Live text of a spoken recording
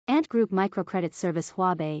Ant Group microcredit service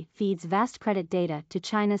Huabei feeds vast credit data to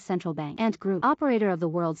China's central bank. Ant Group, operator of the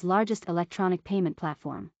world's largest electronic payment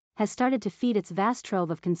platform, has started to feed its vast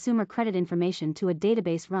trove of consumer credit information to a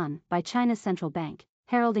database run by China's central bank,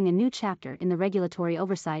 heralding a new chapter in the regulatory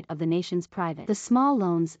oversight of the nation's private. The small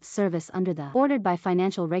loans service under the ordered by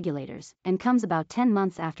financial regulators and comes about 10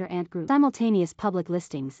 months after Ant Group. Simultaneous public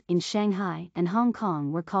listings in Shanghai and Hong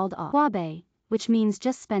Kong were called off. Huabei, which means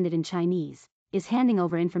just spend it in Chinese, is handing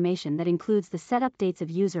over information that includes the setup dates of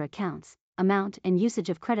user accounts, amount and usage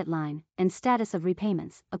of credit line, and status of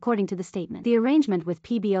repayments, according to the statement. The arrangement with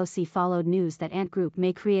PBOC followed news that Ant Group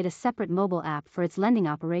may create a separate mobile app for its lending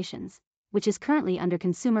operations, which is currently under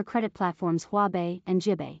consumer credit platforms Huabei and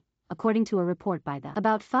Jiebei, according to a report by the.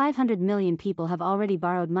 About 500 million people have already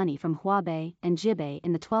borrowed money from Huabei and Jiebei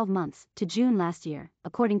in the 12 months to June last year,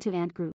 according to Ant Group.